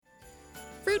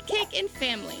Fruitcake and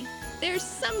family, they're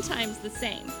sometimes the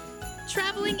same.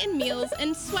 Traveling in meals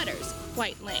and sweaters,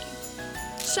 quite lame.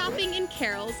 Shopping in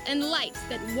carols and lights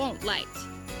that won't light.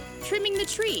 Trimming the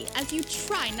tree as you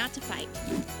try not to fight.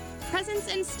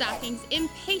 Presents and stockings,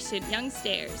 impatient young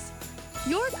stares.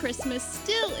 Your Christmas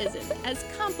still isn't as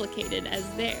complicated as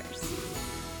theirs.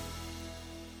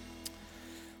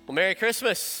 Well, Merry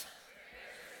Christmas.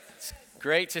 It's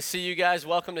great to see you guys.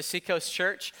 Welcome to Seacoast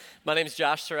Church. My name is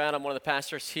Josh Surratt. I'm one of the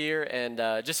pastors here, and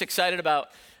just excited about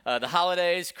the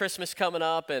holidays, Christmas coming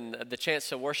up, and the chance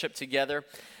to worship together.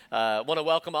 Want to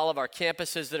welcome all of our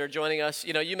campuses that are joining us.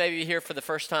 You know, you may be here for the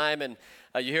first time, and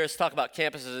you hear us talk about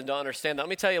campuses and don't understand that. Let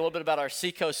me tell you a little bit about our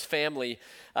Seacoast family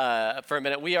for a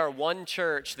minute. We are one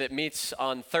church that meets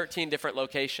on 13 different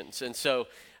locations, and so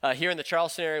here in the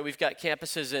Charleston area, we've got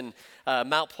campuses in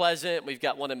Mount Pleasant. We've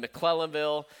got one in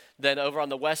McClellanville. Then over on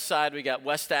the west side, we got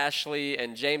West Ashley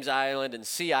and James Island and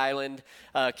Sea Island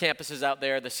campuses out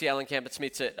there. The Sea Island campus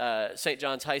meets at St.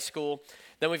 John's High School.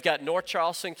 Then we've got North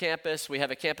Charleston campus. We have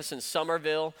a campus in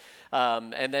Somerville.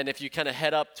 And then if you kind of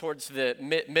head up towards the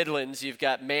Midlands, you've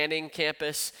got Manning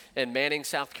campus in Manning,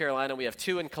 South Carolina. We have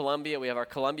two in Columbia. We have our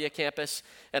Columbia campus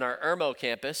and our Irmo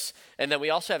campus. And then we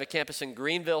also have a campus in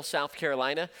Greenville, South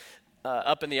Carolina,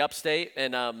 up in the upstate.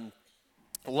 And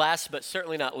last but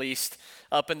certainly not least,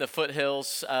 up in the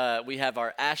foothills, we have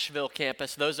our Asheville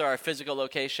campus. Those are our physical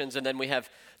locations. And then we have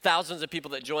thousands of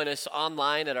people that join us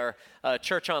online at our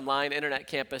Church Online internet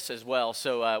campus as well.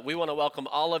 So we want to welcome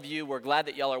all of you. We're glad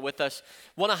that y'all are with us.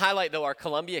 Want to highlight, though, our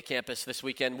Columbia campus this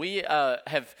weekend. We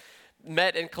have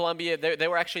met in Columbia. They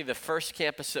were actually the first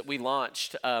campus that we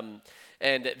launched, and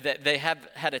they have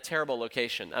had a terrible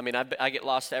location. I mean, I get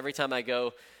lost every time I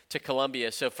go to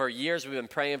Columbia. So for years, we've been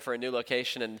praying for a new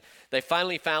location, and they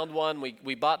finally found one.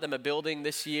 We bought them a building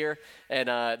this year, and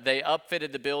they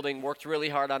upfitted the building, worked really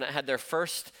hard on it, had their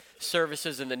first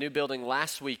services in the new building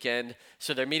last weekend.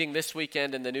 So they're meeting this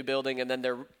weekend in the new building, and then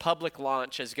their public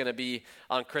launch is going to be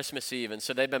on Christmas Eve. And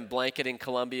so they've been blanketing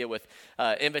Columbia with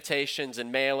invitations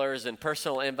and mailers and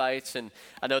personal invites, and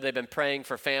I know they've been praying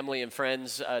for family and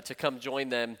friends to come join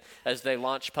them as they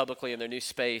launch publicly in their new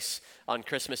space on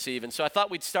Christmas Eve. And so I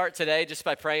thought we'd start today just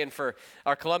by praying for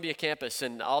our Columbia campus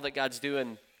and all that God's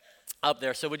doing up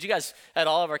there. So would you guys at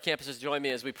all of our campuses join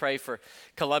me as we pray for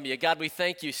Columbia? God, we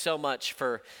thank you so much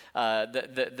for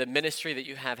the ministry that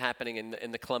you have happening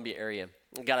in the Columbia area.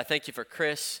 God, I thank you for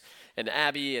Chris and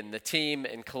Abby and the team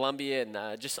in Columbia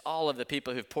and just all of the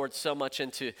people who've poured so much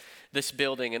into this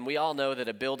building. And we all know that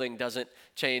a building doesn't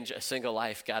change a single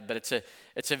life, God, but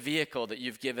it's a vehicle that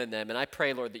you've given them. And I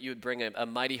pray, Lord, that you would bring a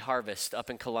mighty harvest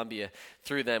up in Columbia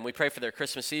through them. We pray for their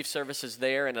Christmas Eve services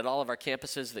there and at all of our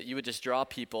campuses, that you would just draw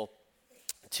people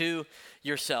to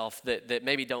yourself that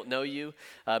maybe don't know you,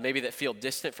 maybe that feel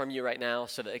distant from you right now,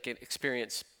 so that they can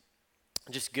experience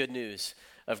just good news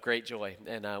of great joy.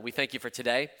 And we thank you for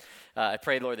today. I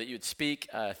pray, Lord, that you would speak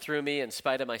through me in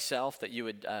spite of myself, that you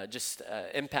would just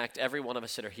impact every one of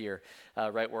us that are here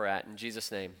right where we're at. In Jesus'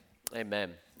 name,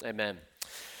 amen. Amen.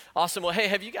 Awesome. Well, hey,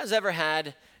 have you guys ever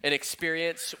had an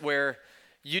experience where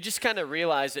you just kind of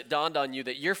realized, it dawned on you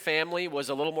that your family was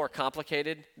a little more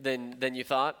complicated than you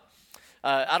thought?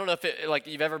 I don't know if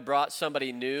you've ever brought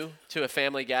somebody new to a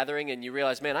family gathering and you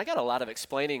realize, man, I got a lot of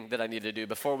explaining that I need to do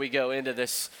before we go into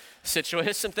this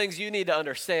situation. Some things you need to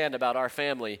understand about our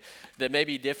family that may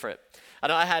be different. I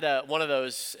know I had one of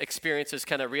those experiences,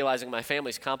 kind of realizing my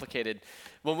family's complicated.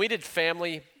 When we did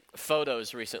family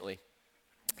photos recently,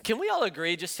 can we all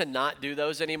agree just to not do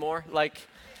those anymore?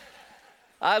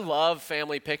 I love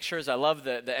family pictures. I love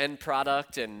the end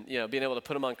product and, being able to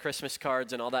put them on Christmas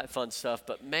cards and all that fun stuff.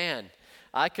 But man,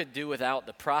 I could do without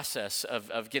the process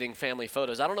of getting family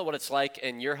photos. I don't know what it's like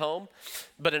in your home,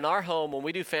 but in our home, when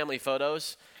we do family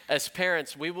photos, as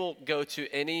parents, we will go to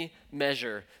any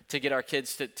measure to get our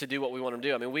kids to do what we want them to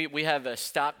do. I mean, we have a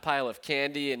stockpile of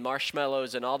candy and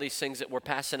marshmallows and all these things that we're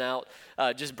passing out,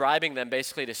 just bribing them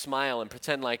basically to smile and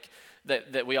pretend like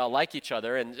that we all like each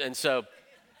other. And so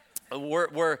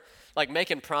we're like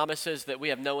making promises that we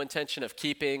have no intention of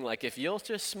keeping. Like, if you'll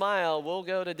just smile, we'll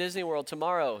go to Disney World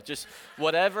tomorrow. Just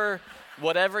whatever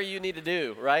you need to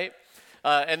do, right?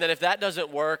 And then if that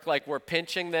doesn't work, like, we're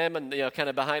pinching them and, kind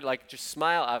of behind, like, just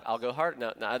smile. I'll go hard.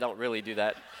 No, I don't really do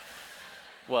that.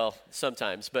 Well,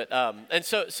 sometimes. But and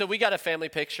so we got a family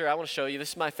picture. I want to show you. This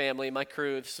is my family, my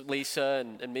crew. This is Lisa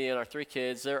and me and our 3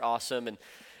 kids. They're awesome.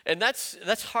 And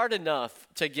that's hard enough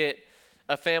to get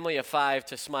a family of 5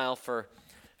 to smile for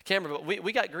camera, but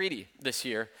we got greedy this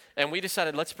year, and we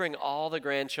decided, let's bring all the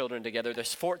grandchildren together.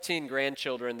 There's 14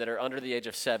 grandchildren that are under the age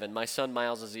of 7. My son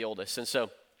Miles is the oldest, and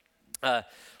so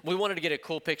We wanted to get a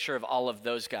cool picture of all of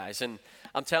those guys. And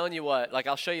I'm telling you what, like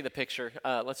I'll show you the picture.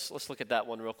 Let's look at that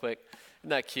one real quick. Isn't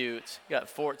that cute? Got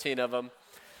 14 of them.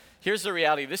 Here's the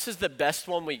reality. This is the best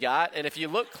one we got. And if you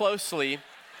look closely,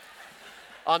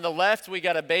 on the left, we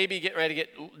got a baby getting ready to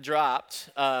get dropped.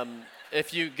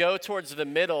 If you go towards the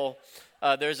middle,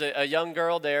 there's a young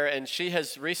girl there, and she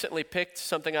has recently picked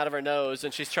something out of her nose,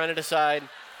 and she's trying to decide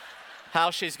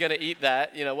how she's going to eat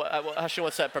that, how she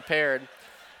wants that prepared.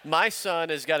 My son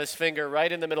has got his finger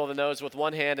right in the middle of the nose with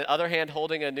one hand, and other hand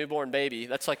holding a newborn baby.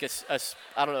 That's like a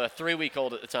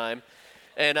 3-week-old at the time.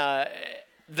 And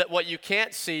what you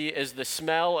can't see is the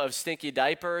smell of stinky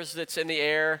diapers that's in the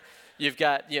air. You've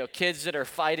got, kids that are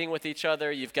fighting with each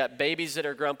other. You've got babies that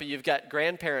are grumpy. You've got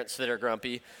grandparents that are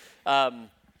grumpy.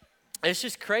 It's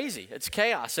just crazy. It's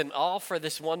chaos, and all for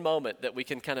this one moment that we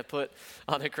can kind of put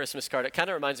on a Christmas card. It kind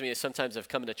of reminds me sometimes of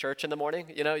coming to church in the morning.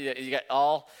 You got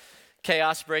all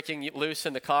chaos breaking loose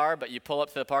in the car, but you pull up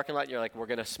to the parking lot, and you're like, we're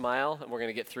going to smile, and we're going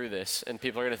to get through this, and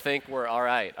people are going to think we're all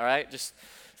right? Just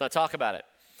let's not talk about it.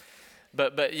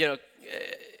 But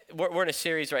we're in a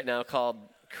series right now called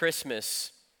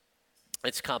Christmas.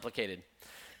 It's complicated.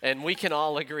 And we can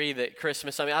all agree that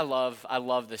Christmas, I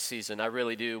love this season. I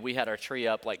really do. We had our tree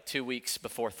up like 2 weeks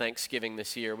before Thanksgiving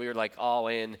this year. We were like all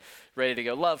in, ready to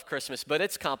go. Love Christmas, but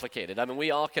it's complicated.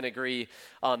 We all can agree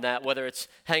on that, whether it's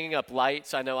hanging up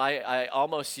lights. I know I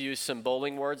almost use some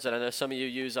bowling words that I know some of you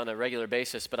use on a regular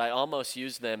basis, but I almost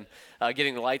use them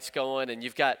getting the lights going. And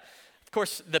you've got, of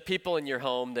course, the people in your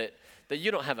home that you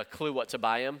don't have a clue what to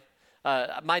buy them.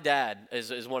 My dad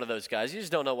is one of those guys. You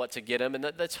just don't know what to get him, and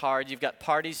that's hard. You've got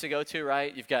parties to go to,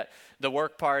 right? You've got the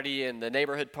work party and the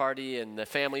neighborhood party and the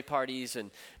family parties and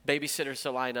babysitters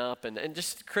to line up. And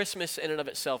just Christmas in and of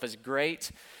itself is great,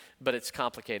 but it's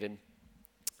complicated.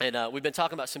 And we've been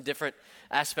talking about some different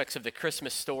aspects of the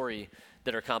Christmas story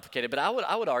that are complicated. But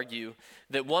I would argue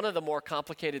that one of the more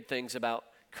complicated things about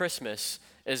Christmas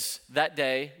is that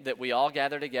day that we all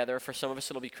gather together. For some of us,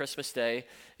 it'll be Christmas Day.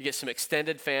 You get some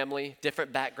extended family,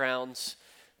 different backgrounds,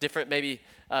 different maybe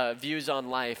views on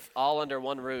life, all under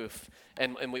one roof,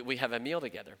 and we have a meal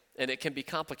together. And it can be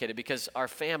complicated because our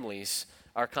families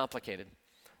are complicated.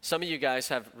 Some of you guys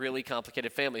have really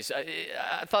complicated families.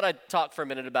 I thought I'd talk for a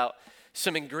minute about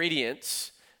some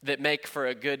ingredients that make for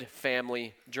a good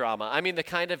family drama. The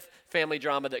kind of family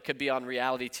drama that could be on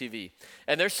reality TV.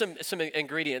 And there's some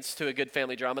ingredients to a good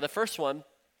family drama. The first one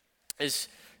is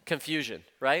confusion,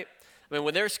 right?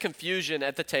 When there's confusion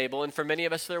at the table, and for many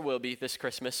of us there will be this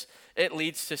Christmas, it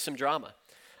leads to some drama.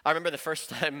 I remember the first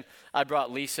time I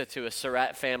brought Lisa to a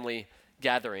Surratt family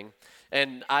gathering,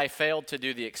 and I failed to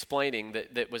do the explaining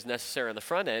that was necessary on the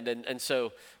front end. And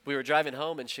so we were driving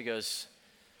home, and she goes,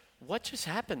 "What just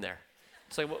happened there?"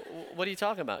 It's like, what are you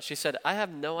talking about? She said, "I have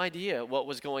no idea what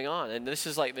was going on." And this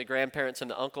is like the grandparents and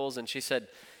the uncles. And she said,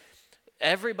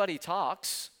 everybody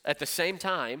talks at the same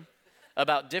time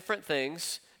about different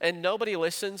things, and nobody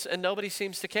listens, and nobody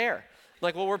seems to care. I'm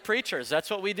like, well, we're preachers. That's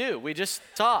what we do. We just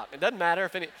talk. It doesn't matter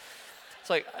if any. It's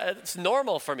like, it's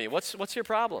normal for me. What's your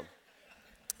problem?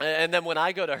 And then when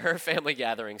I go to her family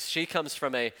gatherings, she comes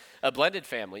from a blended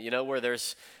family, where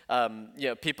there's,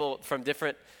 people from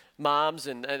different moms,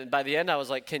 and by the end I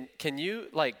was like, can you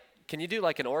do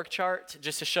like an org chart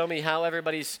just to show me how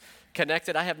everybody's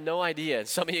connected? I have no idea. And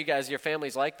some of you guys, your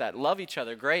families like that, love each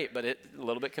other, great, but it's a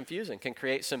little bit confusing, can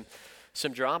create some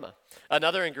drama.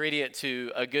 Another ingredient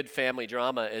to a good family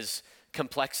drama is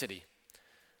complexity.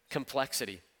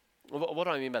 What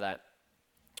do I mean by that?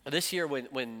 This year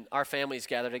when our families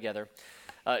gather together,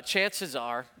 chances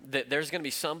are that there's going to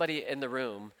be somebody in the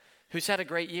room who's had a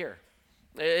great year.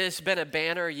 It's been a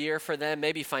banner year for them,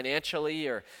 maybe financially,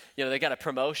 or they got a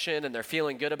promotion and they're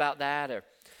feeling good about that, or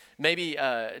maybe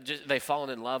they've fallen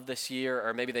in love this year,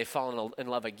 or maybe they've fallen in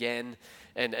love again,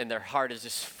 and their heart is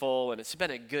just full, and it's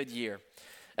been a good year.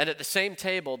 And at the same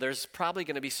table, there's probably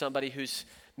going to be somebody who's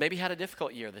maybe had a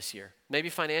difficult year this year. Maybe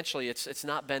financially, it's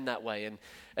not been that way,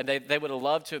 and they would have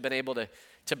loved to have been able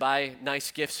to buy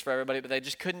nice gifts for everybody, but they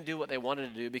just couldn't do what they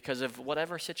wanted to do because of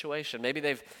whatever situation. Maybe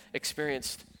they've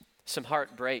experienced some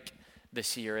heartbreak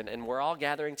this year, and we're all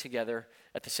gathering together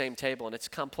at the same table, and it's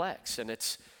complex, and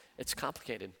it's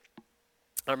complicated.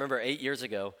 I remember 8 years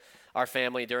ago, our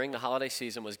family during the holiday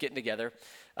season was getting together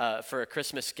for a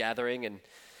Christmas gathering, and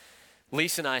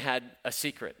Lisa and I had a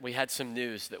secret. We had some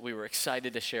news that we were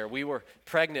excited to share. We were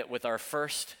pregnant with our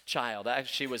first child.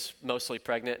 Actually, she was mostly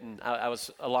pregnant, and I was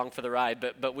along for the ride.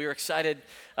 But we were excited,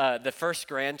 the first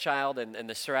grandchild and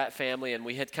the Surratt family, and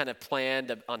we had kind of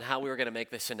planned on how we were going to make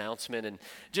this announcement, and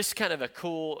just kind of a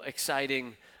cool,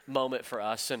 exciting moment for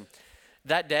us. And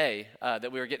That day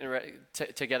that we were getting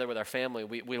together with our family,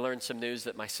 we learned some news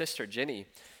that my sister, Jenny,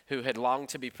 who had longed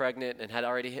to be pregnant and had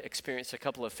already experienced a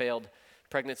couple of failed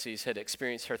pregnancies, had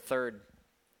experienced her third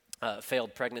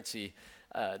failed pregnancy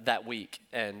that week.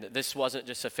 And this wasn't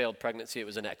just a failed pregnancy, it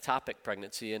was an ectopic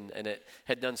pregnancy, and it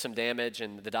had done some damage,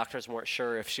 and the doctors weren't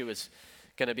sure if she was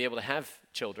going to be able to have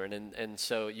children. And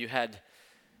so you had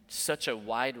such a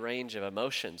wide range of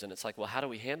emotions, and it's like, well, how do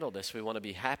we handle this? We want to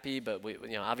be happy, but we,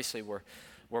 obviously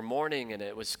we're mourning, and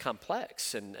it was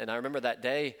complex. And I remember that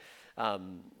day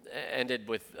ended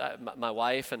with my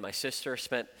wife and my sister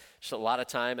spent just a lot of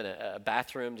time in a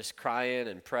bathroom just crying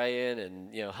and praying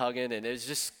and hugging, and it was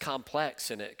just complex,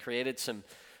 and it created some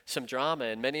drama.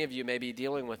 And many of you may be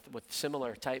dealing with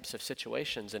similar types of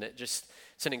situations, and it's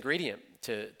an ingredient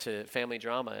to family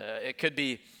drama. It could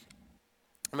be,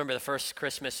 I remember the first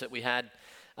Christmas that we had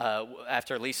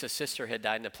after Lisa's sister had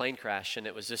died in a plane crash, and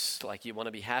it was just like you want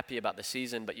to be happy about the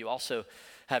season, but you also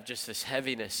have just this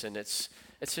heaviness, and it's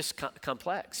just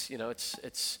complex.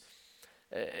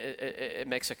 It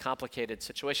makes a complicated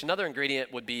situation. Another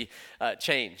ingredient would be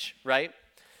change, right?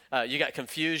 You got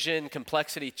confusion,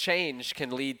 complexity. Change can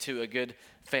lead to a good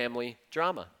family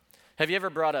drama. Have you ever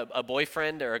brought a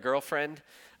boyfriend or a girlfriend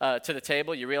to the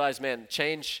table? You realize, man,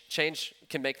 change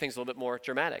can make things a little bit more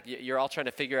dramatic. You're all trying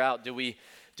to figure out, do we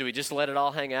just let it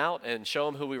all hang out and show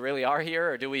them who we really are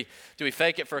here, or do we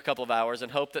fake it for a couple of hours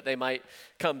and hope that they might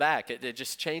come back? It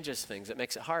just changes things. It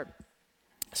makes it hard.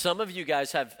 Some of you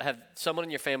guys have someone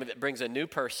in your family that brings a new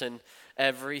person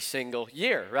every single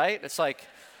year, right? It's like,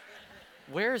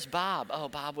 where's Bob? Oh,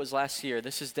 Bob was last year.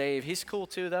 This is Dave. He's cool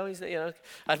too, though. I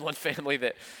had one family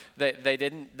that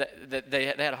they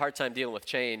had a hard time dealing with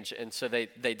change, and so they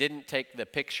didn't take the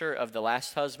picture of the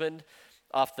last husband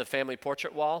off the family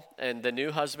portrait wall, and the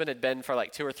new husband had been for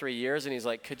like 2 or 3 years, and he's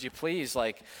like, could you please,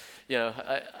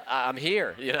 I'm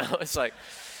here. It's like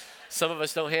some of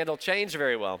us don't handle change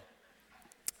very well.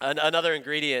 Another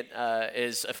ingredient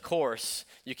is, of course,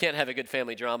 you can't have a good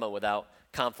family drama without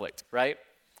conflict, right?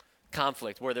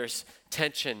 Conflict, where there's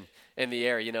tension in the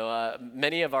air.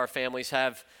 Many of our families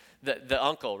have the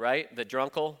uncle, right? The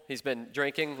drunkle. He's been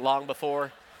drinking long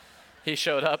before he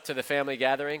showed up to the family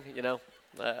gathering.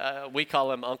 We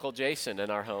call him Uncle Jason in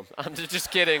our home. I'm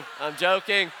just kidding. I'm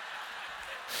joking.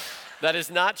 That is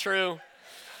not true.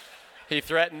 He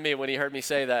threatened me when he heard me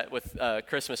say that with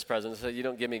Christmas presents. He said, you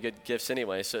don't give me good gifts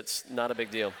anyway, so it's not a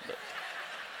big deal.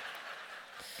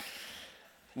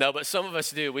 No, but some of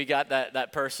us do. We got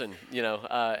that person, in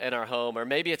our home, or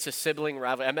maybe it's a sibling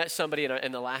rivalry. I met somebody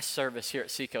in the last service here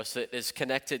at Seacoast that is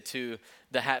connected to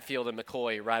the Hatfield and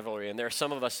McCoy rivalry, and there are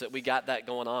some of us that we got that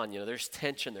going on. There's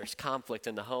tension, there's conflict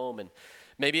in the home, and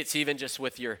maybe it's even just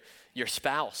with your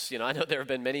spouse. I know there have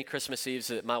been many Christmas Eves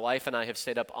that my wife and I have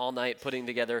stayed up all night putting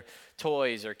together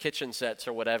toys or kitchen sets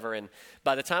or whatever, and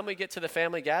by the time we get to the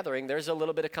family gathering, there's a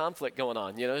little bit of conflict going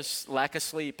on. There's lack of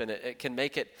sleep, and it can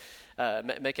make it a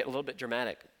little bit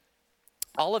dramatic.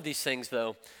 All of these things,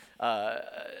 though,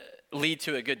 lead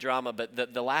to a good drama,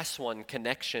 but the last one,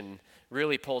 connection,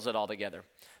 really pulls it all together.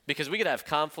 Because we could have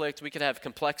conflict, we could have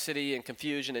complexity and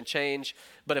confusion and change,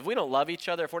 but if we don't love each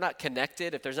other, if we're not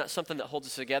connected, if there's not something that holds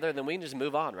us together, then we can just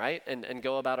move on, right? And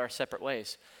go about our separate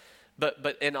ways.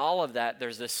 But in all of that,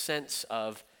 there's this sense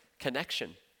of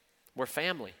connection. We're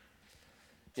family.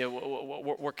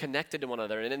 We're connected to one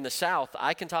another. And in the South,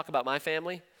 I can talk about my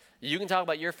family. You can talk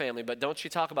about your family, but don't you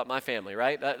talk about my family,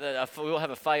 right? We'll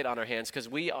have a fight on our hands because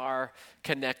we are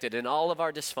connected. In all of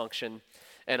our dysfunction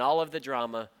and all of the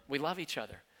drama, we love each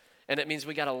other. And it means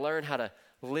we got to learn how to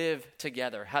live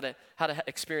together, how to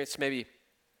experience maybe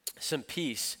some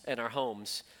peace in our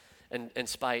homes in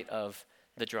spite of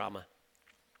the drama.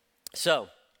 So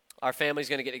our family's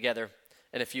going to get together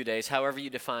in a few days, however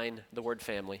you define the word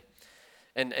family.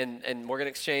 And we're going to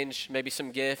exchange maybe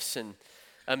some gifts and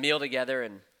a meal together,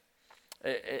 and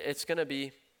it's going to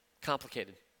be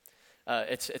complicated.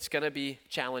 It's going to be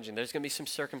challenging. There's going to be some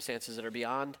circumstances that are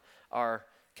beyond our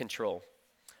control.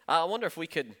 I wonder if we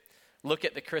could look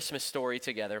at the Christmas story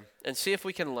together and see if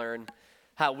we can learn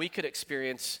how we could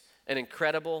experience an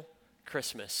incredible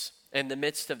Christmas in the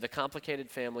midst of the complicated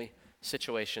family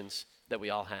situations that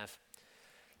we all have.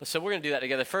 So we're going to do that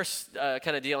together. First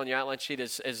kind of deal on your outline sheet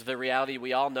is the reality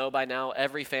we all know by now.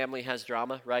 Every family has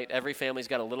drama, right? Every family's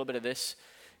got a little bit of this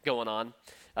going on.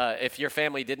 If your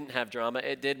family didn't have drama,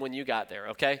 it did when you got there,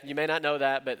 okay? You may not know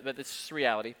that, but it's just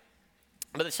reality.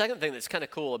 But the second thing that's kind of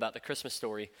cool about the Christmas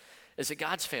story is that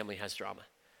God's family has drama.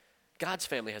 God's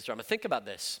family has drama. Think about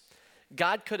this.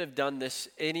 God could have done this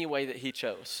any way that he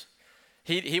chose.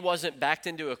 He wasn't backed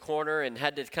into a corner and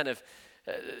had to kind of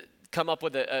come up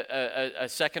with a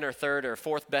second or third or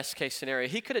fourth best case scenario.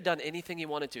 He could have done anything he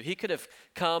wanted to. He could have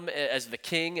come as the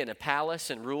king in a palace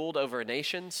and ruled over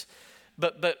nations.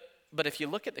 But if you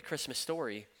look at the Christmas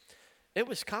story, it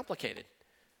was complicated,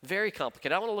 very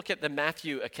complicated. I want to look at the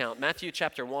Matthew account, Matthew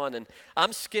chapter 1, and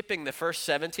I'm skipping the first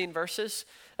 17 verses,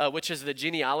 which is the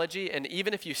genealogy. And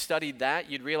even if you studied that,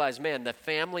 you'd realize, man, the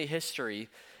family history,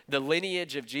 the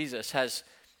lineage of Jesus has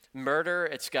murder,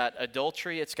 it's got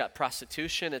adultery, it's got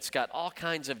prostitution, it's got all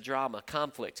kinds of drama,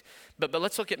 conflict. But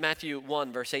let's look at Matthew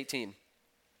 1, verse 18.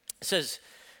 It says,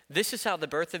 "This is how the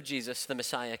birth of Jesus, the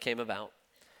Messiah, came about.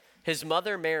 His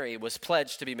mother Mary was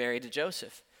pledged to be married to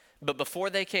Joseph. But before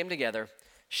they came together,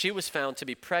 she was found to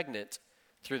be pregnant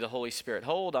through the Holy Spirit."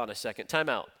 Hold on a second. Time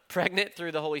out. Pregnant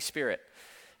through the Holy Spirit.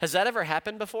 Has that ever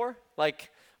happened before?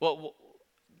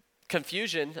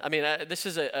 Confusion. I mean, this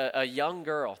is a young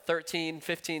girl, 13,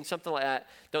 15, something like that.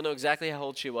 Don't know exactly how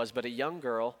old she was, but a young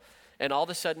girl. And all of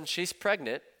a sudden, she's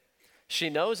pregnant. She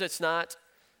knows it's not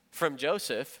from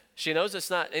Joseph. She knows it's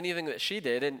not anything that she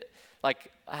did. And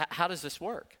how does this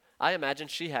work? I imagine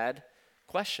she had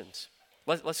questions.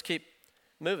 Let's keep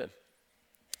moving.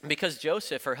 Because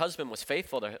Joseph, her husband, was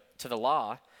faithful to the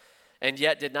law and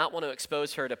yet did not want to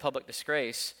expose her to public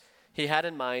disgrace, he had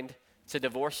in mind to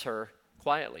divorce her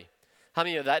quietly. How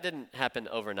many of that didn't happen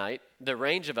overnight? The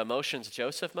range of emotions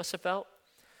Joseph must have felt.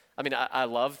 I mean, I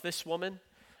love this woman.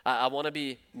 I want to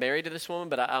be married to this woman,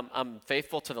 but I'm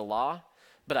faithful to the law,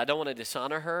 but I don't want to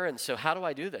dishonor her. And so how do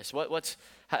I do this?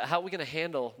 How are we going to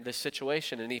handle this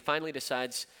situation? And he finally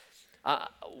decides,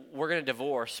 we're going to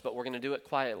divorce, but we're going to do it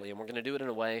quietly, and we're going to do it in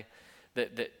a way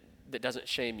that doesn't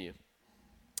shame you.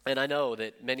 And I know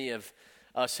that many of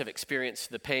us have experienced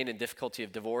the pain and difficulty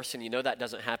of divorce, and you know that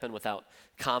doesn't happen without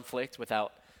conflict,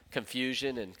 without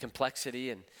confusion and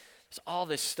complexity, and there's all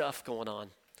this stuff going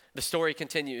on. The story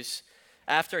continues.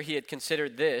 After he had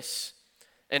considered this,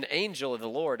 an angel of the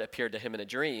Lord appeared to him in a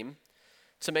dream.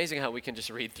 It's amazing how we can just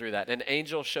read through that. An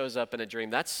angel shows up in a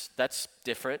dream. That's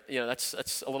different.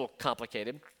 That's a little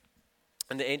complicated.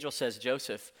 And the angel says,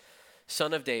 "Joseph,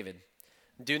 son of David,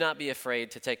 do not be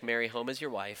afraid to take Mary home as your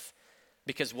wife,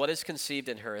 because what is conceived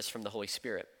in her is from the Holy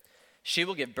Spirit. She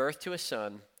will give birth to a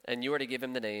son, and you are to give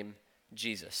him the name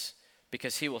Jesus,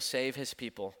 because he will save his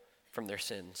people from their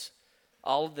sins."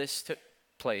 All of this took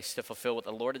place to fulfill what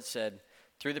the Lord had said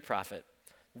through the prophet.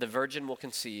 "The virgin will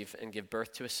conceive and give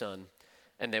birth to a son,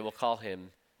 and they will call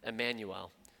him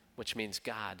Emmanuel," which means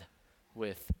God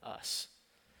with us.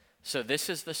 So this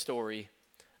is the story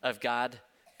of God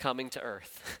coming to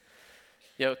earth.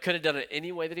 Could have done it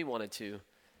any way that he wanted to.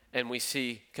 And we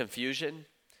see confusion,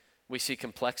 we see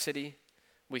complexity,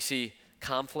 we see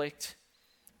conflict,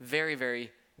 very,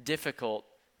 very difficult,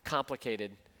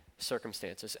 complicated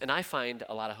circumstances. And I find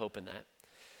a lot of hope in that.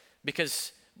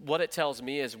 Because what it tells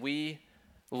me is we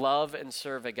love and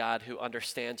serve a God who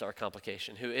understands our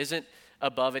complication, who isn't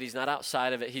above it, he's not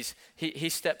outside of it, he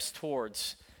steps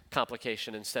towards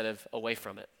complication instead of away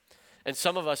from it. And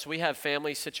some of us, we have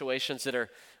family situations that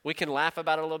we can laugh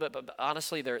about it a little bit, but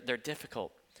honestly, they're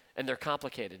difficult. And they're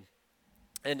complicated.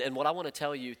 And what I want to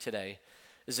tell you today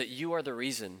is that you are the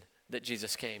reason that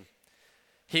Jesus came.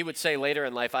 He would say later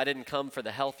in life, "I didn't come for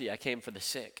the healthy, I came for the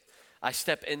sick." I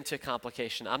step into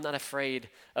complication. I'm not afraid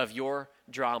of your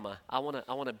drama. I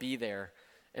want to be there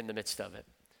in the midst of it.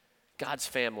 God's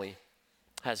family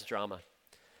has drama.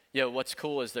 What's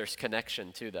cool is there's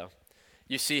connection too, though.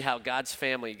 You see how God's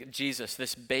family, Jesus,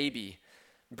 this baby,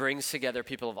 brings together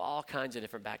people of all kinds of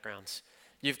different backgrounds.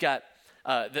 You've got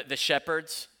the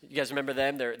shepherds. You guys remember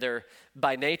them? They're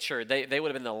by nature, they would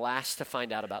have been the last to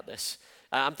find out about this.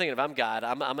 I'm thinking if I'm God,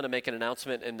 I'm going to make an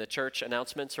announcement in the church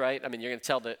announcements, right? I mean, you're going to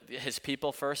tell his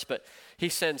people first, but he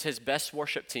sends his best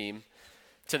worship team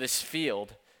to this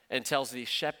field and tells these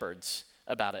shepherds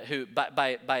about it, who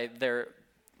by their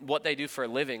what they do for a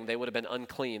living, they would have been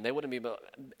unclean. They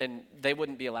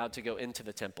wouldn't be allowed to go into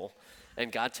the temple.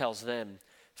 And God tells them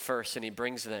first, and he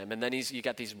brings them. And then you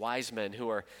got these wise men who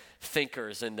are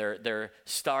thinkers, and they're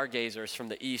stargazers from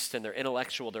the east, and they're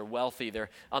intellectual, they're wealthy, they're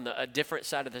on a different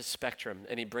side of the spectrum,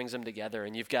 and he brings them together.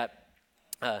 And you've got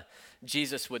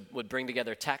Jesus would bring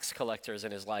together tax collectors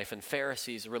in his life, and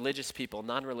Pharisees, religious people,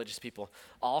 non-religious people,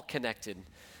 all connected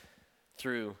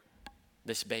through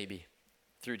this baby,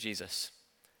 through Jesus.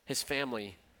 His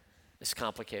family is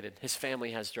complicated. His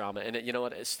family has drama, and you know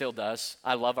what? It still does.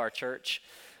 I love our church.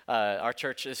 Our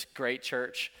church is a great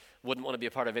church. wouldn't want to be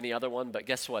a part of any other one, but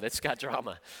guess what? It's got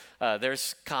drama.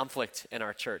 There's conflict in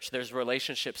our church. There's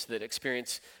relationships that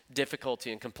experience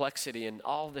difficulty and complexity and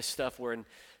all this stuff. We're in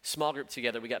small group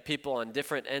together. We got people on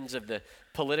different ends of the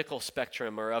political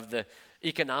spectrum or of the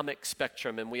economic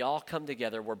spectrum, and we all come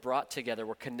together. We're brought together.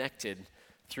 We're connected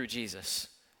through Jesus,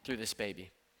 through this baby.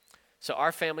 So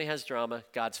our family has drama.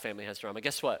 God's family has drama.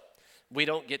 Guess what? We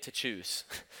don't get to choose.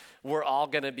 We're all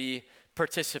going to be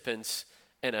participants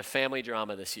in a family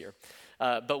drama this year.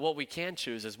 But what we can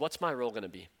choose is, what's my role going to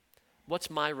be? What's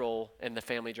my role in the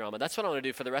family drama? That's what I want to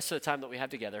do for the rest of the time that we have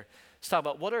together. Let's talk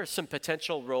about what are some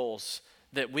potential roles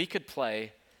that we could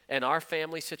play in our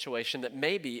family situation that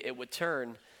maybe it would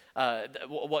turn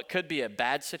what could be a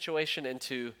bad situation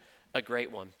into a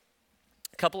great one.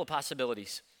 A couple of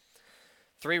possibilities.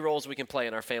 3 roles we can play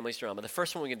in our family's drama. The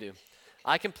first one we can do,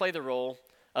 I can play the role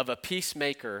of a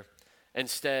peacemaker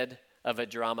instead of a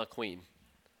drama queen.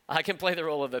 I can play the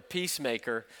role of a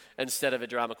peacemaker instead of a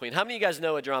drama queen. How many of you guys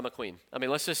know a drama queen? I mean,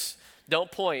 let's just,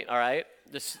 don't point, all right?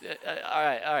 Just, all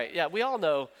right. Yeah, we all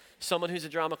know someone who's a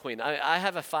drama queen. I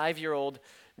have a 5-year-old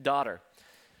daughter.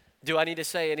 Do I need to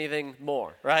say anything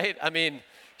more, right? I mean,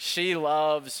 she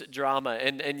loves drama.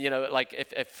 And you know, like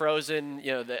if Frozen,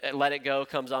 you know, the Let It Go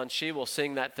comes on, she will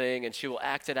sing that thing and she will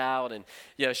act it out. And,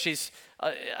 you know, she's,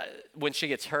 when she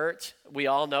gets hurt, we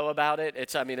all know about it.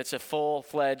 It's a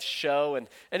full-fledged show and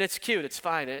it's cute. It's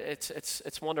fine.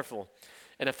 It's wonderful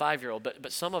in a 5-year-old.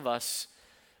 But some of us,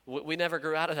 we never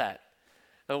grew out of that.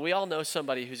 And we all know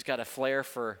somebody who's got a flair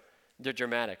for the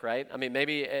dramatic, right? I mean,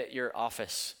 maybe at your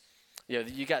office, you know,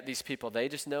 you got these people, they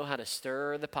just know how to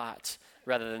stir the pot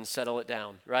rather than settle it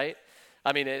down, right?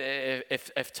 I mean,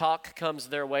 if talk comes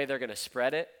their way, they're going to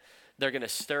spread it. They're going to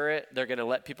stir it. They're going to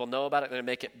let people know about it. They're going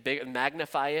to make it big,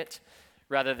 magnify it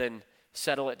rather than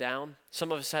settle it down.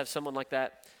 Some of us have someone like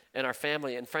that in our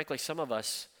family, and frankly, some of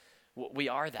us, we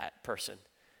are that person.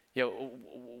 You know,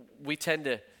 we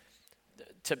tend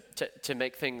to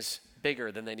make things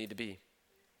bigger than they need to be.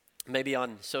 Maybe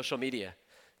on social media,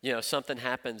 you know, something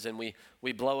happens and we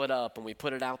blow it up and we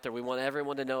put it out there. We want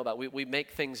everyone to know about it. We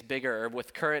make things bigger. Or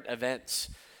with current events,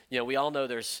 you know, we all know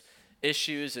there's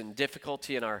issues and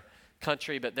difficulty in our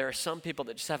country, but there are some people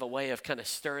that just have a way of kind of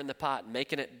stirring the pot and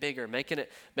making it bigger, making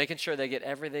sure they get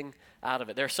everything out of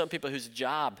it. There are some people whose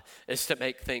job is to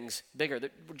make things bigger. They're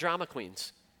drama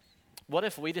queens. What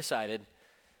if we decided,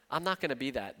 I'm not going to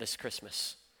be that this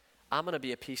Christmas. I'm going to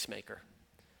be a peacemaker.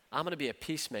 I'm going to be a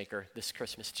peacemaker this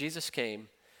Christmas. Jesus came,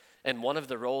 and one of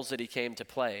the roles that he came to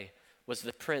play was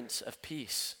the Prince of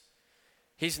Peace.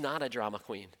 He's not a drama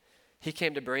queen. He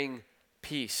came to bring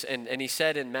peace. And he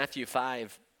said in Matthew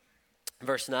 5,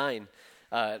 verse 9,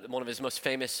 one of his most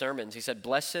famous sermons, he said,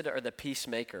 "Blessed are the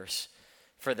peacemakers,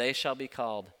 for they shall be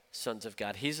called sons of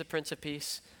God." He's the Prince of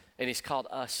Peace, and he's called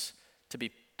us to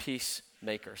be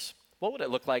peacemakers. What would it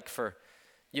look like for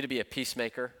you to be a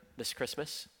peacemaker this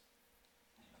Christmas?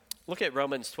 Look at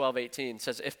Romans 12:18. It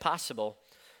says, "If possible,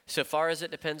 so far as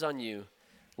it depends on you,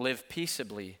 live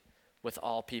peaceably with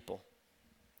all people."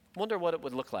 Wonder what it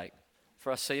would look like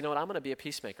for us to say, you know what, I'm going to be a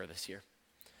peacemaker this year.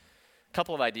 A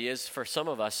couple of ideas. For some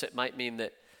of us, it might mean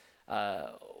that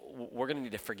we're going to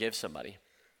need to forgive somebody.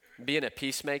 Being a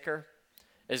peacemaker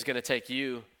is going to take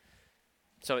you.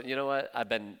 So you know what? I've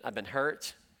been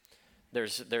hurt.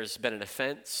 There's been an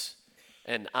offense,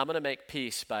 and I'm going to make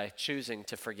peace by choosing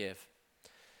to forgive.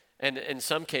 And in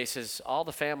some cases, all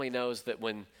the family knows that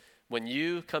when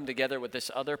you come together with this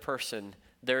other person,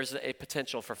 there's a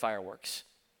potential for fireworks.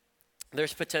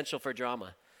 There's potential for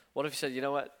drama. What if you said, you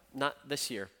know what? Not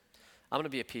this year. I'm going to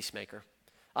be a peacemaker.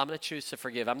 I'm going to choose to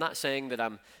forgive. I'm not saying that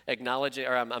I'm acknowledging,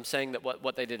 or I'm saying that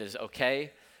what they did is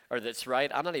okay or that's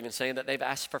right. I'm not even saying that they've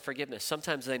asked for forgiveness.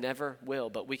 Sometimes they never will,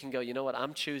 but we can go, you know what?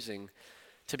 I'm choosing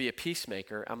to be a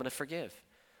peacemaker. I'm going to forgive.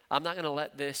 I'm not going to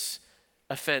let this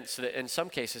offense that in some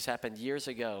cases happened years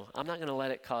ago, I'm not going to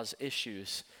let it cause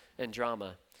issues and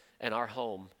drama in our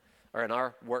home or in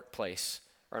our workplace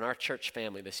or in our church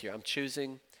family this year. I'm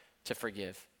choosing to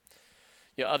forgive.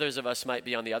 You know, others of us might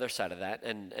be on the other side of that,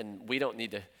 and we don't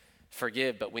need to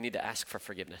forgive, but we need to ask for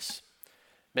forgiveness.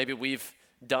 Maybe we've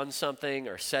done something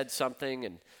or said something,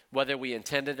 and whether we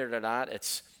intended it or not,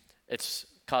 it's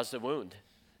caused a wound.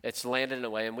 It's landed in a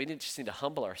way, and we just need to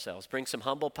humble ourselves, bring some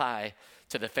humble pie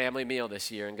to the family meal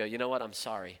this year and go, you know what, I'm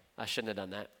sorry. I shouldn't have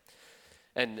done that.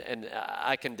 And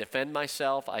I can defend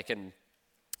myself. I can,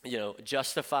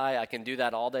 justify. I can do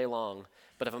that all day long.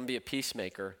 But if I'm going to be a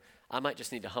peacemaker, I might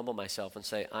just need to humble myself and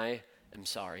say, I am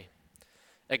sorry.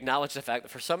 acknowledge the fact that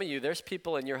for some of you, there's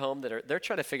people in your home that they're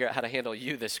trying to figure out how to handle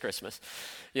you this Christmas.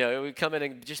 We come in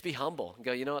and just be humble and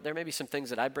go, you know what, there may be some things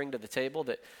that I bring to the table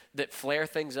that flare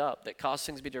things up, that cause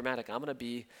things to be dramatic. I'm going to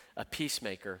be a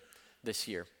peacemaker this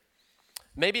year.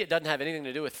 Maybe it doesn't have anything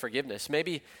to do with forgiveness.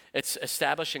 Maybe it's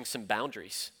establishing some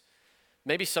boundaries.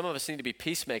 Maybe some of us need to be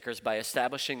peacemakers by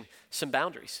establishing some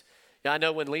boundaries. I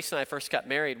know when Lisa and I first got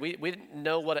married, we didn't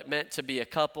know what it meant to be a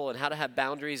couple and how to have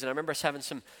boundaries. And I remember us having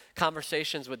some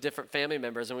conversations with different family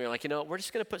members, and we were like, we're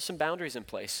just going to put some boundaries in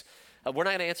place. We're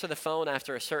not going to answer the phone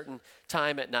after a certain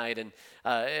time at night. And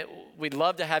we'd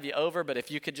love to have you over, but if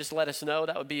you could just let us know,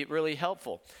 that would be really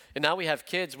helpful. And now we have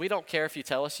kids. We don't care if you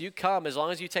tell us. You come. As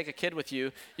long as you take a kid with you,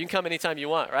 you can come anytime you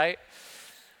want, right?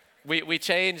 We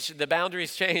change, the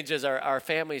boundaries change as our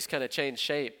families kind of change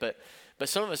shape. But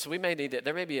some of us,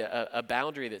 there may be a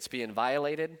boundary that's being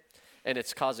violated, and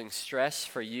it's causing stress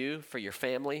for you, for your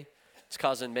family. It's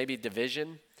causing maybe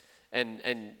division.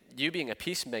 And you being a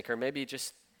peacemaker, maybe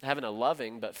just having a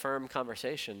loving but firm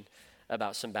conversation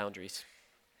about some boundaries.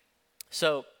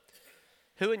 So,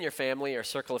 who in your family or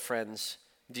circle of friends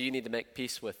do you need to make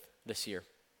peace with this year?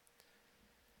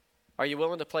 Are you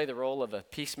willing to play the role of a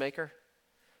peacemaker?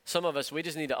 Some of us, we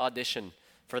just need to audition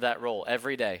for that role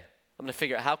every day. I'm going to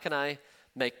figure out, how can I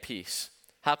make peace?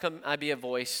 How can I be a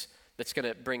voice that's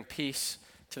going to bring peace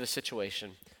to the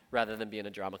situation rather than being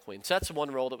a drama queen? So that's one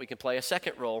role that we can play. A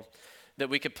second role that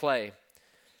we could play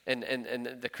in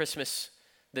the Christmas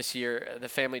this year, the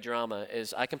family drama,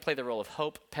 is I can play the role of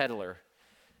hope peddler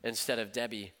instead of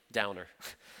Debbie Downer.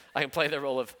 I can play the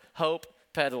role of hope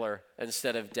peddler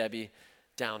instead of Debbie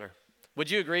Downer.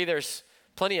 Would you agree there's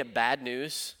plenty of bad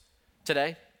news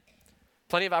today?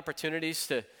 Plenty of opportunities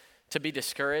to be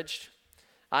discouraged.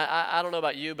 I don't know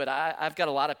about you, but I've got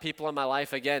a lot of people in my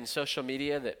life, again, social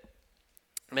media, that,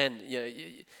 man,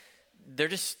 they're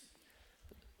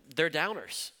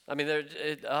downers. I mean,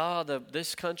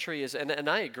 this country is, and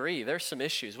I agree, there's some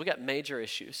issues. We got major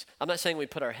issues. I'm not saying we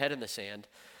put our head in the sand,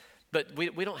 but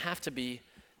we don't have to be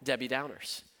Debbie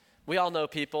Downers. We all know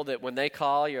people that when they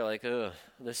call, you're like, ugh,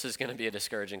 this is going to be a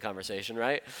discouraging conversation,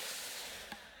 right?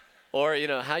 Or,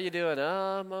 how you doing?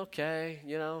 Oh, I'm okay.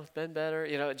 It's been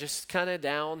better. Just kind of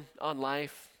down on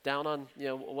life, down on,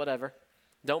 whatever.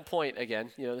 Don't point again.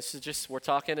 This is just, we're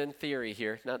talking in theory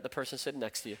here, not the person sitting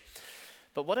next to you.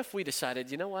 But what if we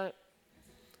decided, you know what?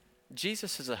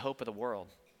 Jesus is the hope of the world.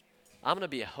 I'm going to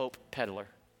be a hope peddler.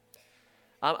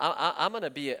 I'm going to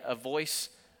be a voice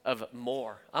of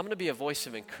more. I'm going to be a voice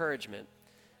of encouragement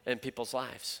in people's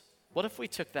lives. What if we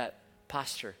took that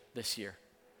posture this year?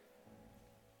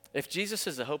 If Jesus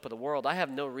is the hope of the world, I have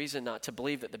no reason not to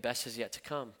believe that the best is yet to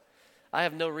come. I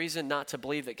have no reason not to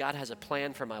believe that God has a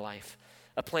plan for my life,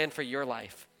 a plan for your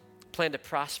life, a plan to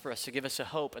prosper us, to give us a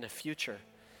hope and a future.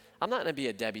 I'm not going to be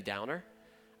a Debbie Downer.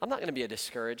 I'm not going to be a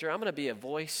discourager. I'm going to be a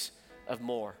voice of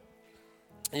more.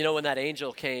 When that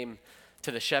angel came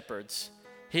to the shepherds,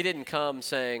 he didn't come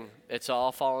saying, it's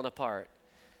all falling apart.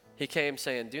 He came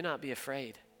saying, do not be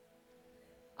afraid.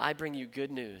 I bring you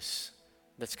good news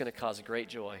that's going to cause great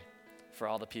joy for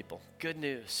all the people. Good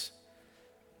news.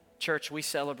 Church, we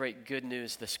celebrate good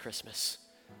news this Christmas.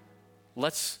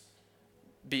 Let's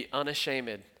be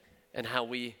unashamed in how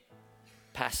we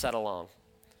pass that along,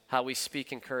 how we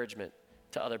speak encouragement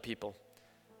to other people.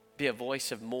 Be a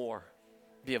voice of more.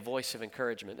 Be a voice of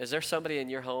encouragement. Is there somebody in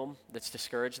your home that's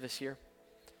discouraged this year?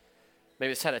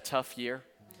 Maybe it's had a tough year.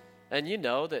 And you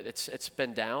know that it's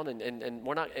been down, and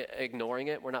we're not ignoring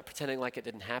it. We're not pretending like it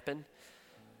didn't happen.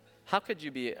 How could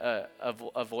you be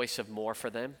a voice of more for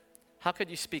them? How could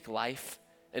you speak life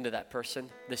into that person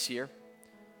this year?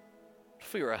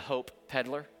 If we were a hope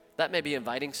peddler, that may be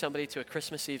inviting somebody to a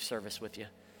Christmas Eve service with you.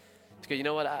 To go, you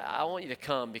know what, I want you to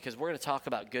come because we're going to talk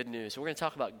about good news. We're going to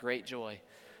talk about great joy.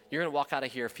 You're going to walk out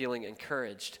of here feeling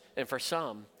encouraged. And for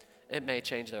some, it may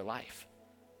change their life.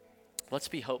 Let's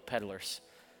be hope peddlers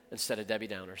instead of Debbie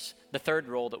Downers. The third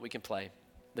role that we can play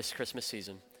this Christmas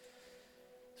season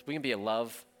is we can be a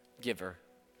love giver,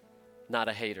 not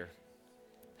a hater.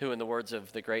 Who, in the words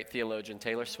of the great theologian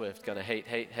Taylor Swift, gonna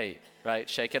hate, right?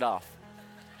 Shake it off.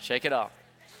 Shake it off.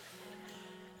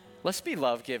 Let's be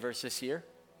love givers this year.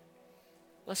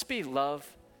 Let's be love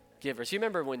givers. You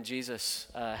remember when Jesus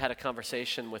had a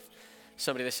conversation with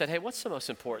somebody that said, hey, what's the most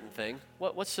important thing?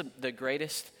 What's the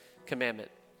greatest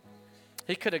commandment?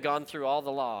 He could have gone through all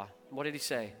the law. What did he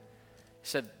say? He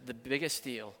said, the biggest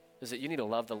deal is that you need to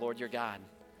love the Lord your God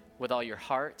with all your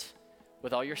heart,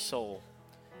 with all your soul,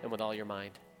 and with all your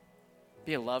mind.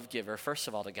 Be a love giver, first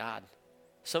of all, to God.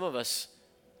 Some of us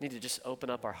need to just open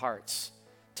up our hearts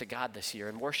to God this year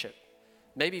and worship.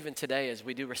 Maybe even today as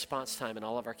we do response time in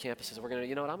all of our campuses, we're going to,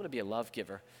 you know what, I'm going to be a love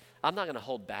giver. I'm not going to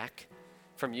hold back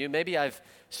from you. Maybe I've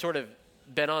sort of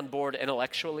been on board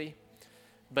intellectually,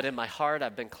 but in my heart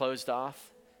I've been closed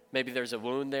off. Maybe there's a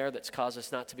wound there that's caused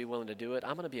us not to be willing to do it.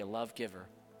 I'm going to be a love giver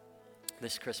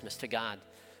this Christmas to God.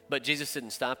 But Jesus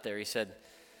didn't stop there. He said,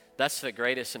 that's the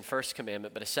greatest and first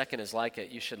commandment, but a second is like it.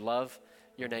 You should love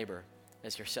your neighbor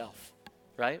as yourself,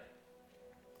 right?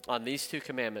 On these two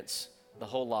commandments, the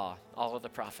whole law, all of the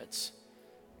prophets,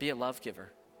 be a love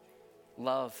giver.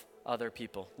 Love other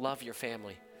people. Love your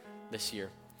family this year.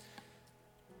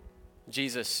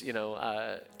 Jesus,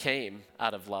 came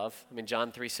out of love. I mean,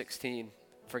 John 3:16,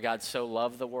 for God so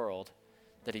loved the world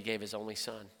that he gave his only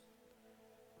son.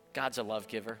 God's a love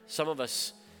giver. Some of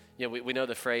us, we know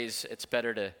the phrase, it's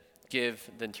better to give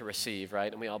than to receive,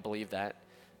 right? And we all believe that.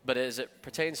 But as it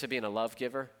pertains to being a love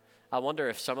giver, I wonder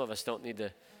if some of us don't need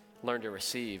to learn to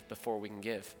receive before we can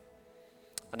give.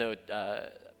 I know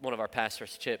one of our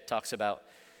pastors, Chip, talks about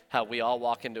how we all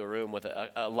walk into a room with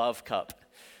a love cup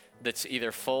that's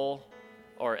either full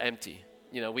or empty.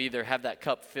 We either have that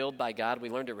cup filled by God, we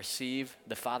learn to receive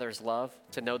the Father's love,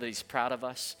 to know that he's proud of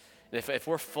us. And if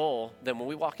we're full, then when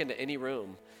we walk into any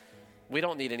room, we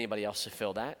don't need anybody else to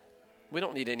fill that. We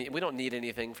don't need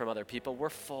anything from other people. We're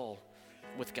full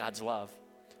with God's love.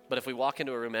 But if we walk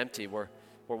into a room empty, we're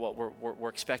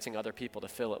expecting other people to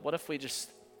fill it. What if we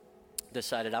just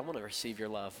decided, I want to receive your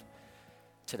love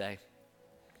today?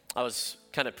 I was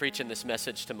kind of preaching this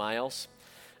message to Miles,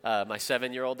 my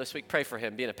 7-year-old this week. Pray for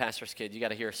him. Being a pastor's kid, you got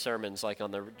to hear sermons like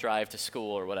on the drive to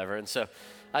school or whatever. And so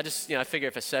I just, I figure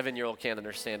if a 7-year-old can't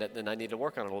understand it, then I need to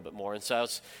work on it a little bit more. And so I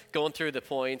was going through the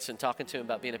points and talking to him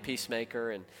about being a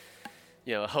peacemaker and,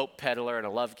 a hope peddler and a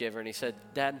love giver. And he said,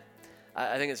 Dad,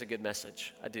 I think it's a good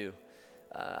message. I do.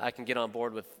 I can get on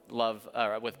board with love,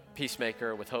 with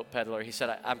peacemaker, with hope peddler. He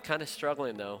said, I'm kind of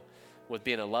struggling, though, with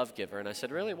being a love giver. And I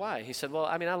said, really, why? He said, well,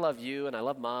 I love you and I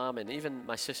love Mom and even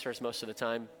my sisters most of the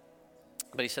time.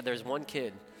 But he said, there's one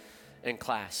kid in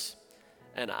class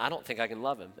and I don't think I can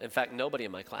love him. In fact, nobody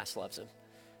in my class loves him.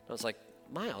 And I was like,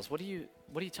 Miles, what are you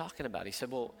talking about? He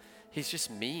said, well, he's just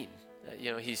mean.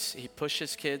 He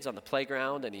pushes kids on the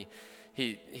playground and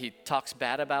he talks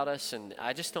bad about us and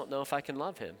I just don't know if I can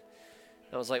love him.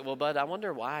 And I was like, well, bud, I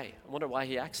wonder why. I wonder why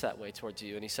he acts that way towards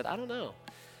you. And he said, I don't know.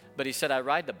 But he said, I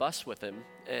ride the bus with him,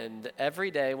 and every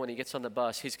day when he gets on the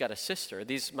bus, he's got a sister.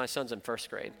 My son's in 1st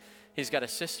grade. He's got a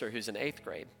sister who's in 8th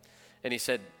grade. And he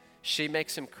said, she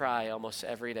makes him cry almost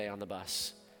every day on the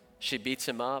bus. She beats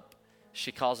him up.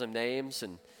 She calls him names,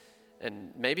 and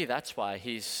maybe that's why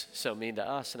he's so mean to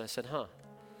us. And I said,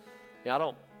 I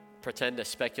don't pretend to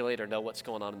speculate or know what's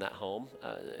going on in that home.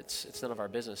 It's none of our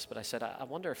business. But I said, I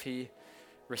wonder if he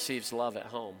receives love at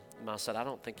home. And Miles said, I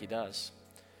don't think he does.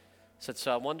 I said,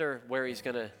 so I wonder where he's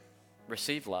going to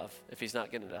receive love if he's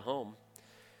not getting it at home.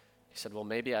 He said, well,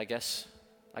 maybe I guess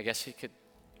he could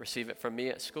receive it from me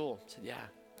at school. I said,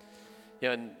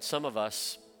 yeah. And some of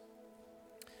us,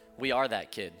 we are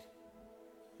that kid.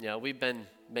 We've been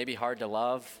maybe hard to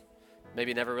love,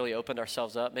 maybe never really opened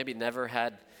ourselves up, maybe never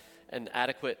had an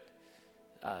adequate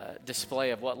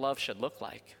display of what love should look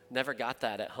like. Never got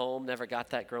that at home, never got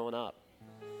that growing up.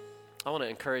 I want to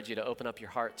encourage you to open up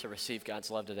your heart to receive God's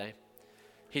love today.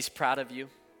 He's proud of you.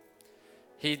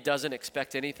 He doesn't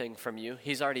expect anything from you.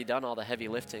 He's already done all the heavy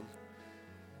lifting.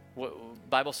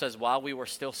 Bible says while we were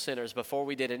still sinners, before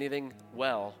we did anything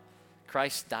well,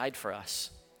 Christ died for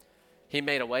us. He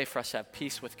made a way for us to have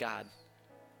peace with God.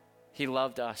 He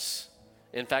loved us.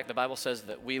 In fact, the Bible says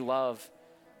that we love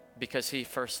because he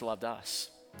first loved us.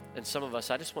 And some of us,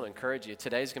 I just want to encourage you,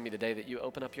 today's going to be the day that you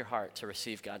open up your heart to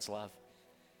receive God's love.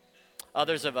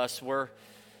 Others of us, we're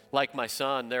like my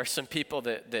son. There are some people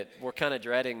that we're kind of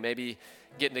dreading maybe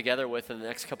getting together with in the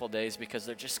next couple of days because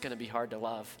they're just going to be hard to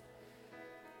love.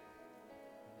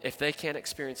 If they can't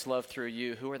experience love through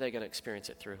you, who are they going to experience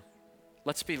it through?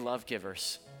 Let's be love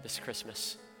givers this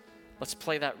Christmas. Let's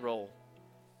play that role.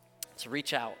 Let's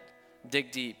reach out,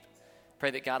 dig deep,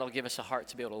 pray that God will give us a heart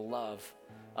to be able to love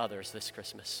others this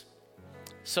Christmas.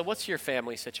 So what's your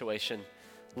family situation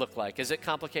look like? Is it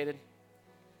complicated?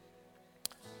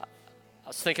 I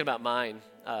was thinking about mine.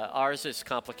 Ours is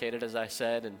complicated, as I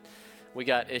said, and we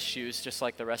got issues just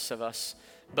like the rest of us.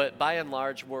 But by and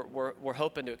large, we're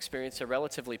hoping to experience a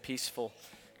relatively peaceful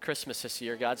Christmas this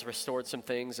year. God's restored some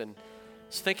things, and I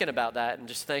was thinking about that and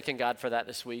just thanking God for that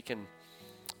this week, and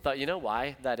thought, you know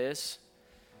why that is?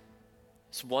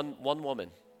 It's one woman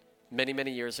many,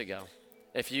 many years ago.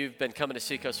 If you've been coming to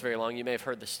Seacoast very long, you may have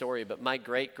heard the story, but my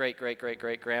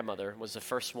great-great-great-great-great-grandmother was the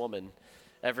first woman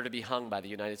ever to be hung by the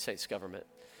United States government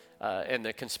in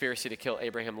the conspiracy to kill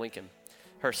Abraham Lincoln.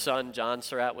 Her son, John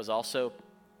Surratt, was also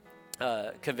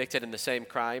convicted in the same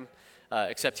crime,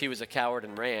 except he was a coward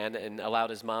and ran and allowed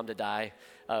his mom to die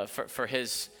for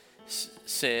his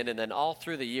sin. And then all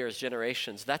through the years,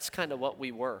 generations, that's kind of what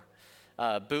we were.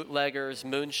 Bootleggers,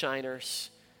 moonshiners,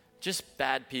 just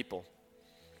bad people.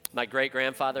 My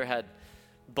great-grandfather had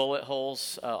bullet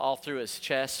holes all through his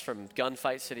chest from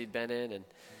gunfights that he'd been in. And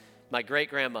my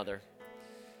great-grandmother,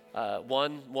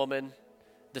 one woman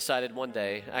decided one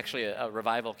day, actually a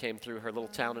revival came through her little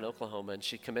town in Oklahoma, and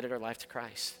she committed her life to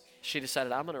Christ. She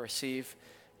decided, I'm going to receive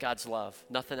God's love.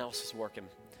 Nothing else is working.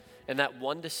 And that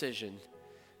one decision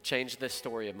changed the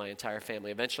story of my entire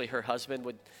family. Eventually, her husband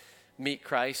would meet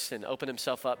Christ and open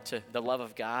himself up to the love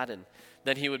of God, and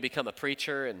then he would become a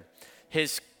preacher, and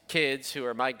his kids, who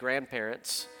are my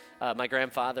grandparents, my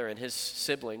grandfather and his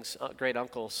siblings, great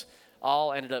uncles,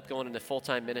 all ended up going into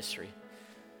full-time ministry.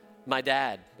 My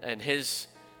dad and his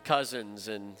cousins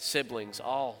and siblings,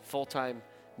 all full-time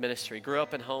ministry. Grew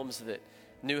up in homes that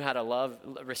knew how to love,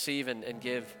 receive, and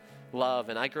give love.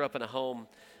 And I grew up in a home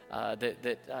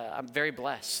that I'm very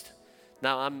blessed.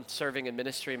 Now I'm serving in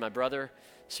ministry. My brother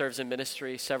serves in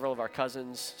ministry. Several of our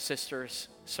cousins, sisters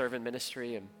serve in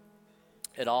ministry. And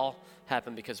it all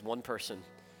happened because one person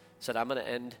said, I'm going to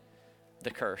end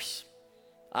the curse.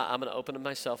 I'm going to open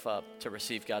myself up to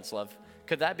receive God's love.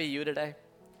 Could that be you today?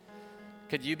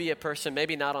 Could you be a person,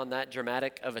 maybe not on that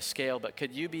dramatic of a scale, but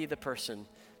could you be the person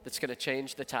that's going to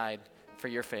change the tide for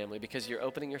your family because you're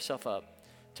opening yourself up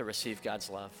to receive God's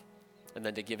love and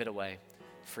then to give it away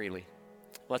freely?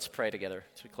 Let's pray together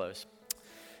as we close.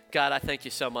 God, I thank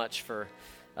you so much for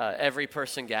every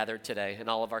person gathered today in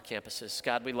all of our campuses.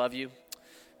 God, we love you.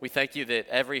 We thank you that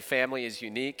every family is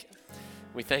unique.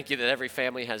 We thank you that every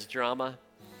family has drama.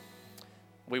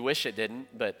 We wish it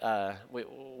didn't, but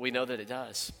we know that it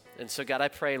does. And so, God, I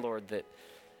pray, Lord,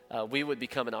 that we would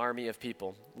become an army of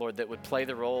people, Lord, that would play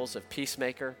the roles of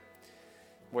peacemaker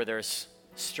where there's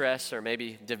stress or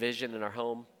maybe division in our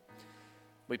home.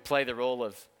 We play the role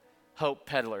of hope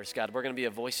peddlers. God, we're going to be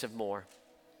a voice of more.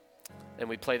 And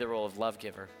we play the role of love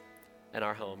giver in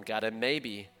our home. God, and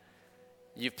maybe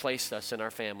you've placed us in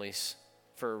our families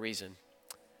for a reason.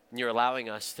 And you're allowing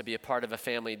us to be a part of a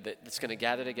family that's going to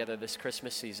gather together this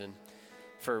Christmas season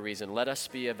for a reason. Let us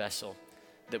be a vessel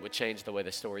that would change the way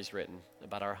the story's written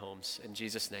about our homes. In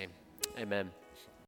Jesus' name, amen.